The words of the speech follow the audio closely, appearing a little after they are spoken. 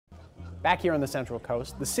Back here on the Central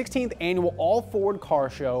Coast, the 16th annual All-Ford Car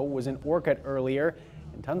Show was in Orcutt earlier,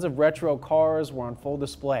 and tons of retro cars were on full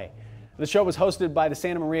display. The show was hosted by the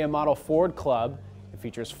Santa Maria Model Ford Club. It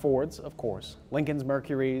features Fords, of course, Lincolns,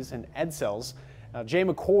 Mercurys, and Edsels. Jay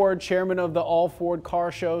McCord, chairman of the All-Ford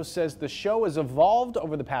Car Show, says the show has evolved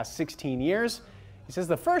over the past 16 years. He says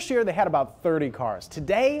the first year they had about 30 cars.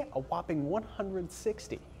 Today, a whopping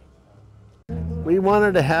 160. We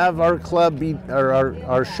wanted to have our club be, or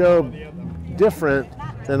our show different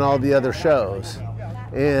than all the other shows,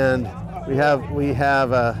 and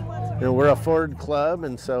we're a Ford club,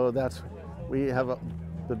 and so we have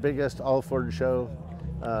the biggest all Ford show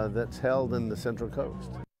that's held in the Central Coast.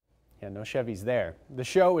 Yeah, no Chevys there. The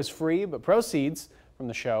show is free, but proceeds from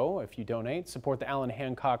the show, if you donate, support the Allen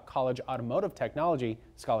Hancock College Automotive Technology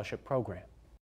Scholarship Program.